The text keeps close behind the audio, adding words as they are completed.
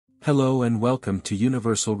Hello and welcome to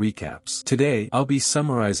Universal Recaps. Today, I'll be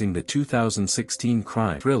summarizing the 2016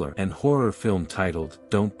 crime, thriller, and horror film titled,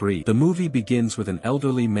 Don't Breathe. The movie begins with an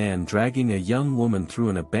elderly man dragging a young woman through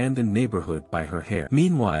an abandoned neighborhood by her hair.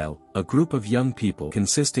 Meanwhile, a group of young people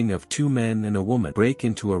consisting of two men and a woman break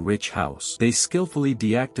into a rich house. They skillfully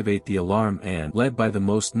deactivate the alarm and, led by the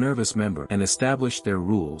most nervous member, and establish their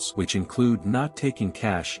rules, which include not taking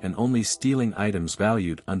cash and only stealing items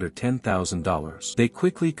valued under $10,000. They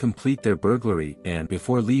quickly complete their burglary and,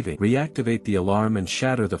 before leaving, reactivate the alarm and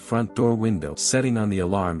shatter the front door window, setting on the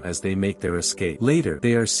alarm as they make their escape. Later,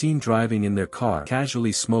 they are seen driving in their car,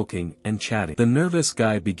 casually smoking and chatting. The nervous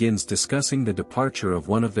guy begins discussing the departure of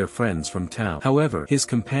one of their friends from town. However, his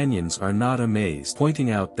companions are not amazed,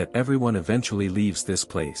 pointing out that everyone eventually leaves this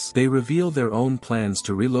place. They reveal their own plans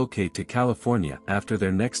to relocate to California after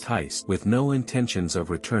their next heist, with no intentions of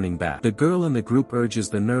returning back. The girl in the group urges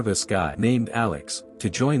the nervous guy, named Alex, to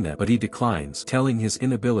join them, but he declines, telling his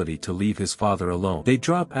inability to leave his father alone. They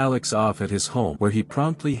drop Alex off at his home, where he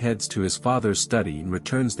promptly heads to his father's study and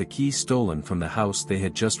returns the keys stolen from the house they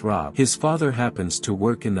had just robbed. His father happens to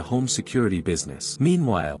work in the home security business.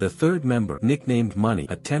 Meanwhile, the third member, nicknamed Money,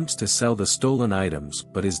 attempts to sell the stolen items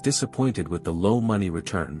but is disappointed with the low money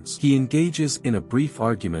returns. He engages in a brief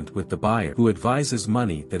argument with the buyer, who advises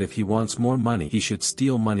Money that if he wants more money he should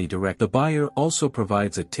steal money direct. The buyer also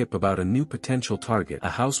provides a tip about a new potential target, a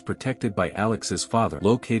house protected by Alex's father,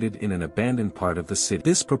 located in an abandoned part of the city.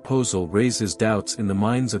 This proposal raises doubts in the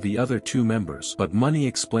minds of the other two members, but Money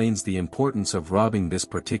explains the importance of robbing this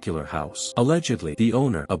particular house. Allegedly, the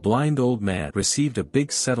owner, a blind old man, received a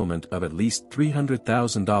big settlement of at least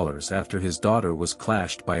 $300,000 after his daughter was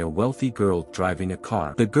clashed by a wealthy girl driving a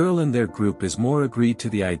car. The girl in their group is more agreed to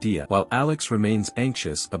the idea, while Alex remains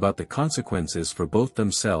anxious about the consequences for both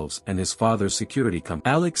themselves and his father's security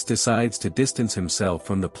company. Alex decides to distance himself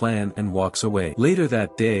from the plan and walks away. Later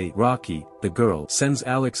that day, Rocky, the girl, sends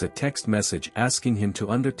Alex a text message asking him to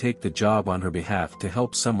undertake the job on her behalf to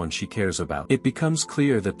help someone she cares about. It becomes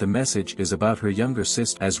clear that the message is about her younger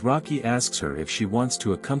sister, as Rocky asks her if she wants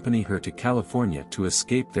to accompany her to California to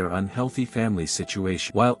escape their unhealthy family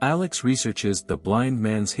situation. While Alex researches the blind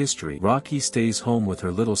man's history, Rocky stays home with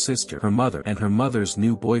her little sister, her mother, and her mother's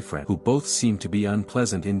new boyfriend, who both seem to be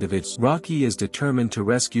unpleasant individuals. Rocky is determined to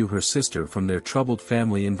rescue her sister from their troubled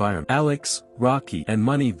family environment. Alex, Rocky, and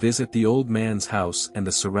Money visit the old man's house and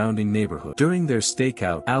the surrounding neighborhood. During their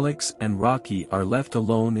stakeout, Alex and Rocky are left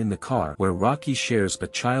alone in the car, where Rocky shares a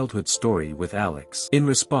childhood story with Alex. In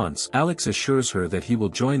response, Alex assures her that he will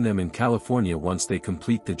join them in California once they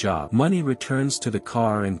complete the job. Money returns to the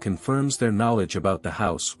car and confirms their knowledge about the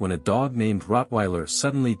house when a dog named Rottweiler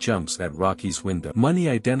suddenly jumps at Rocky's window. Money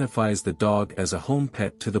identifies the dog as a home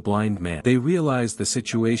pet to the blind man. They realize the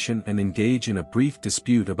situation and engage in a brief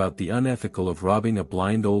dispute about the unethical of robbing a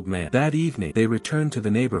blind old man. That evening, they return to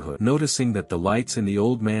the neighborhood, noticing that the lights in the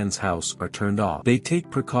old man's house are turned off. They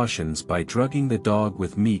take precautions by drugging the dog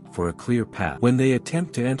with meat for a clear path. When they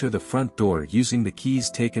attempt to enter the front door using the keys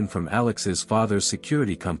taken from Alex's father's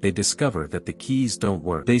security company, they discover that the keys don't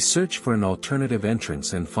work. They search for an alternative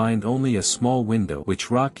entrance and find only a small window,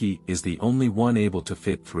 which Rocky is the only one able to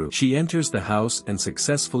fit through. She enters the house and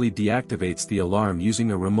successfully deactivates the alarm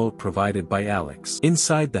using a remote provided by Alex.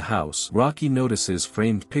 Inside the house, Rocky notices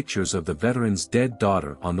framed pictures of the veteran's dead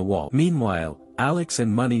daughter on the wall. Meanwhile, Alex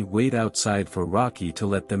and Money wait outside for Rocky to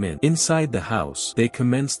let them in. Inside the house, they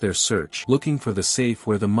commence their search, looking for the safe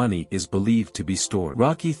where the money is believed to be stored.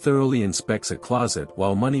 Rocky thoroughly inspects a closet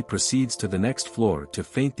while Money proceeds to the next floor to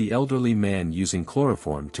faint the elderly man using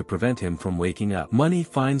chloroform to prevent him from waking up. Money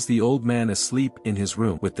finds the old man asleep in his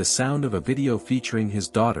room, with the sound of a video featuring his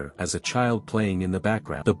daughter as a child playing in the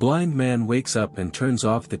background. The blind man wakes up and turns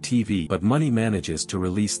off the TV, but Money manages to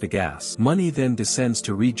release the gas. Money then descends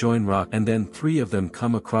to rejoin Rock, and then three of them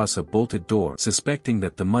come across a bolted door, suspecting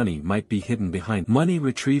that the money might be hidden behind. Money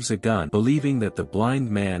retrieves a gun, believing that the blind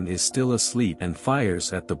man is still asleep, and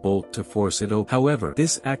fires at the bolt to force it open. However,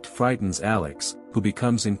 this act frightens Alex, who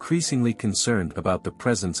becomes increasingly concerned about the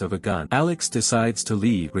presence of a gun. Alex decides to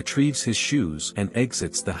leave, retrieves his shoes, and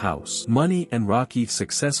exits the house. Money and Rocky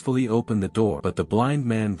successfully open the door, but the blind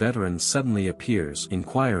man veteran suddenly appears,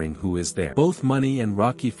 inquiring who is there. Both Money and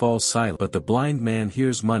Rocky fall silent, but the blind man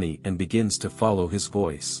hears Money and begins to follow his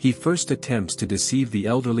voice. He first attempts to deceive the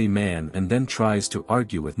elderly man and then tries to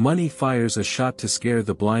argue with. Money fires a shot to scare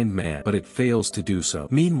the blind man, but it fails to do so.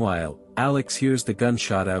 Meanwhile, Alex hears the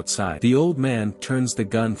gunshot outside. The old man turns the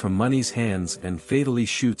gun from Money's hands and fatally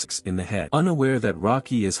shoots in the head. Unaware that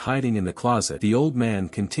Rocky is hiding in the closet, the old man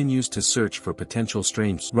continues to search for potential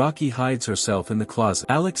strangers. Rocky hides herself in the closet.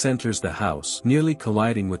 Alex enters the house, nearly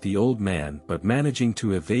colliding with the old man but managing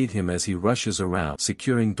to evade him as he rushes around,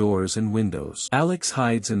 securing doors and windows. Alex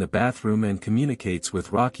hides in the bathroom and communicates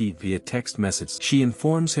with Rocky via text message. She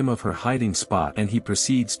informs him of her hiding spot and he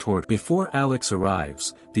proceeds toward. Before Alex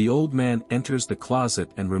arrives, the old man enters the closet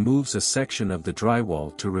and removes a section of the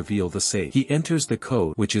drywall to reveal the safe. He enters the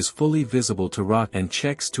code, which is fully visible to Rocky, and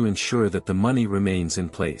checks to ensure that the money remains in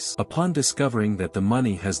place. Upon discovering that the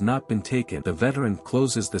money has not been taken, the veteran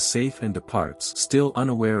closes the safe and departs, still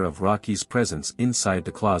unaware of Rocky's presence inside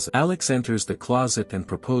the closet. Alex enters the closet and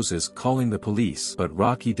proposes calling the police, but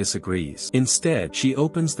Rocky disagrees. Instead, she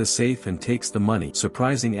opens the safe and takes the money,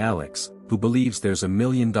 surprising Alex, who believes there's $1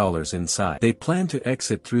 million inside. They plan to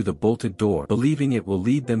exit through the bolted door, believing it will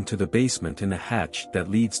lead them to the basement in a hatch that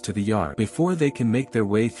leads to the yard. Before they can make their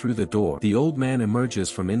way through the door, the old man emerges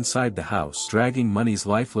from inside the house, dragging Money's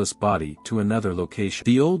lifeless body to another location.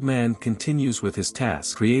 The old man continues with his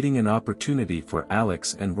task, creating an opportunity for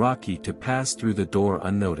Alex and Rocky to pass through the door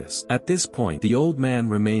unnoticed. At this point, the old man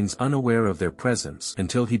remains unaware of their presence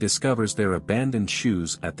until he discovers their abandoned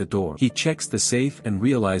shoes at the door. He checks the safe and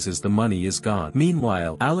realizes the money is gone.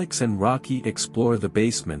 Meanwhile, Alex and Rocky explore the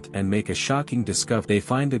basement and make a shocking discovery. They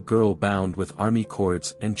find a girl bound with army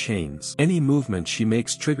cords and chains. Any movement she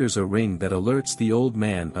makes triggers a ring that alerts the old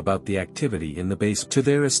man about the activity in the basement. To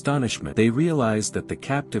their astonishment, they realize that the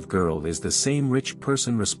captive girl is the same rich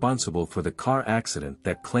person responsible for the car accident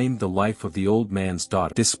that claimed the life of the old man's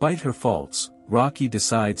daughter. Despite her faults, Rocky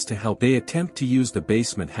decides to help. They attempt to use the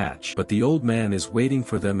basement hatch, but the old man is waiting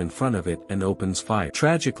for them in front of it and opens fire.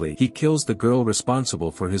 Tragically, he kills the girl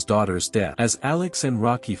responsible for his daughter's death. As Alex and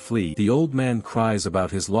Rocky flee, the old man cries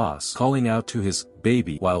about his loss, calling out to his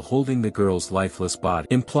baby while holding the girl's lifeless body.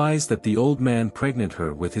 Implies that the old man pregnant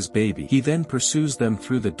her with his baby. He then pursues them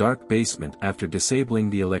through the dark basement after disabling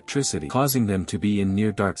the electricity, causing them to be in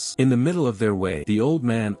near darkness. In the middle of their way, the old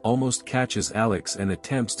man almost catches Alex and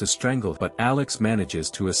attempts to strangle, but Alex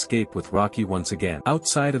manages to escape with Rocky once again.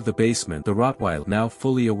 Outside of the basement, the Rottweiler, now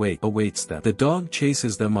fully awake, awaits them. The dog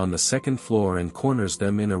chases them on the second floor and corners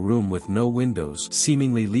them in a room with no windows,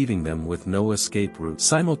 seemingly leaving them with no escape route.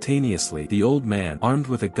 Simultaneously, the old man, armed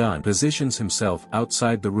with a gun, positions himself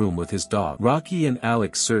outside the room with his dog. Rocky and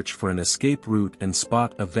Alex search for an escape route and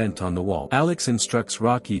spot a vent on the wall. Alex instructs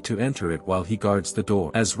Rocky to enter it while he guards the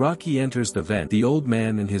door. As Rocky enters the vent, the old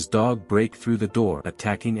man and his dog break through the door,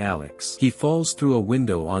 attacking Alex. He falls through a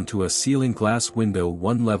window onto a ceiling glass window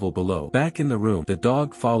one level below. Back in the room, the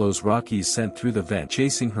dog follows Rocky's scent through the vent,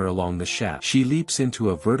 chasing her along the shaft. She leaps into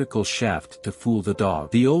a vertical shaft to fool the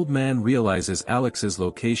dog. The old man realizes Alex's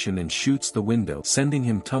location and shoots the window, sending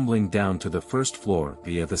him tumbling down to the first floor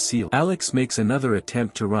via the ceiling. Alex makes another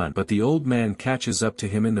attempt to run, but the old man catches up to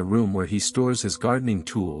him in the room where he stores his gardening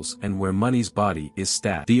tools and where Money's body is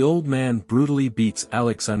stabbed. The old man brutally beats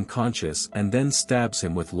Alex unconscious and then stabs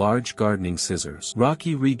him with large gardening scissors.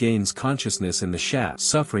 Rocky regains consciousness in the shaft,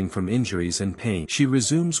 suffering from injuries and pain. She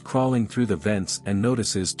resumes crawling through the vents and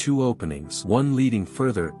notices two openings, one leading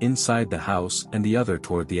further inside the house and the other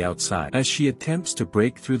toward the outside. As she attempts to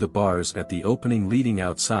break through the bars at the opening leading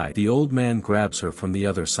outside, the old man grabs her from the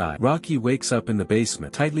other side. Rocky wakes up in the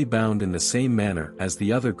basement, tightly bound in the same manner as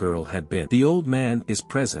the other girl had been. The old man is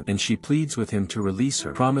present and she pleads with him to release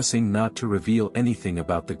her, promising not to reveal anything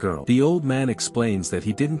about the girl. The old man explains that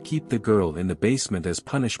he didn't keep the girl in the basement as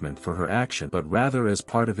punishment for her action, but rather as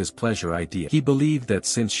part of his pleasure idea. He believed that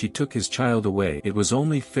since she took his child away, it was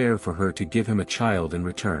only fair for her to give him a child in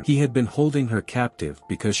return. He had been holding her captive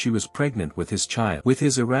because she was pregnant with his child. With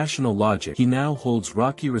his irrational logic, he now holds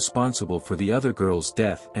Rocky responsible for the other girl's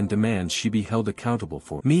death and demands she be held accountable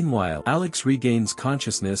for. Meanwhile, Alex regains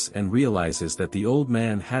consciousness and realizes that the old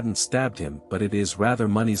man hadn't stabbed him, but it is rather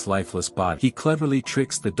Money's lifeless body. He cleverly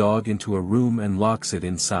tricks the dog into a room and locks it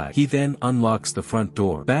inside. He then unlocks the front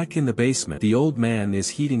door. Back in the basement, the old man is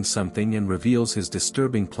heating something and reveals his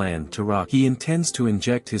disturbing plan to Rocky. He intends to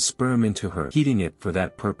inject his sperm into her, heating it for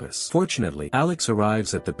that purpose. Fortunately, Alex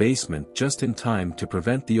arrives at the basement just in time to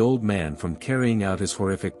prevent the old man from carrying carrying out his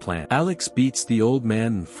horrific plan. Alex beats the old man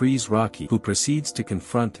and frees Rocky, who proceeds to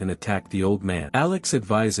confront and attack the old man. Alex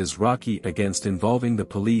advises Rocky against involving the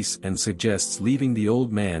police and suggests leaving the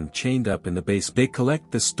old man chained up in the basement. They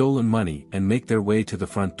collect the stolen money and make their way to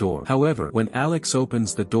the front door. However, when Alex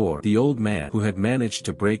opens the door, the old man, who had managed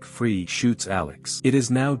to break free, shoots Alex. It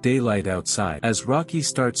is now daylight outside. As Rocky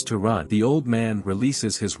starts to run, the old man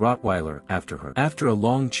releases his Rottweiler after her. After a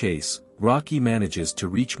long chase, Rocky manages to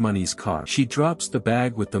reach Money's car. She drops the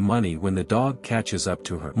bag with the money when the dog catches up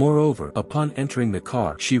to her. Moreover, upon entering the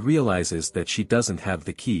car, she realizes that she doesn't have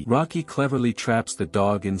the key. Rocky cleverly traps the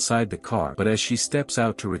dog inside the car, but as she steps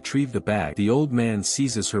out to retrieve the bag, the old man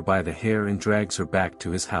seizes her by the hair and drags her back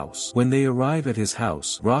to his house. When they arrive at his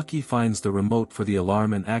house, Rocky finds the remote for the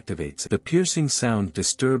alarm and activates it. The piercing sound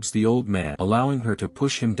disturbs the old man, allowing her to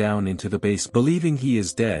push him down into the basement. Believing he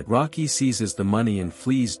is dead, Rocky seizes the money and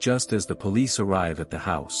flees just as the police arrive at the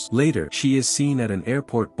house. Later, she is seen at an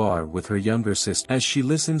airport bar with her younger sister. As she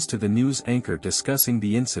listens to the news anchor discussing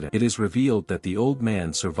the incident, it is revealed that the old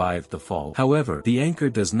man survived the fall. However, the anchor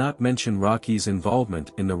does not mention Rocky's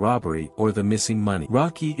involvement in the robbery or the missing money.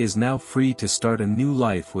 Rocky is now free to start a new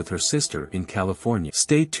life with her sister in California.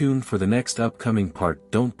 Stay tuned for the next upcoming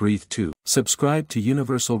part, Don't Breathe 2. Subscribe to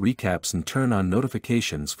Universal Recaps and turn on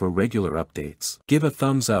notifications for regular updates. Give a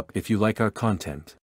thumbs up if you like our content.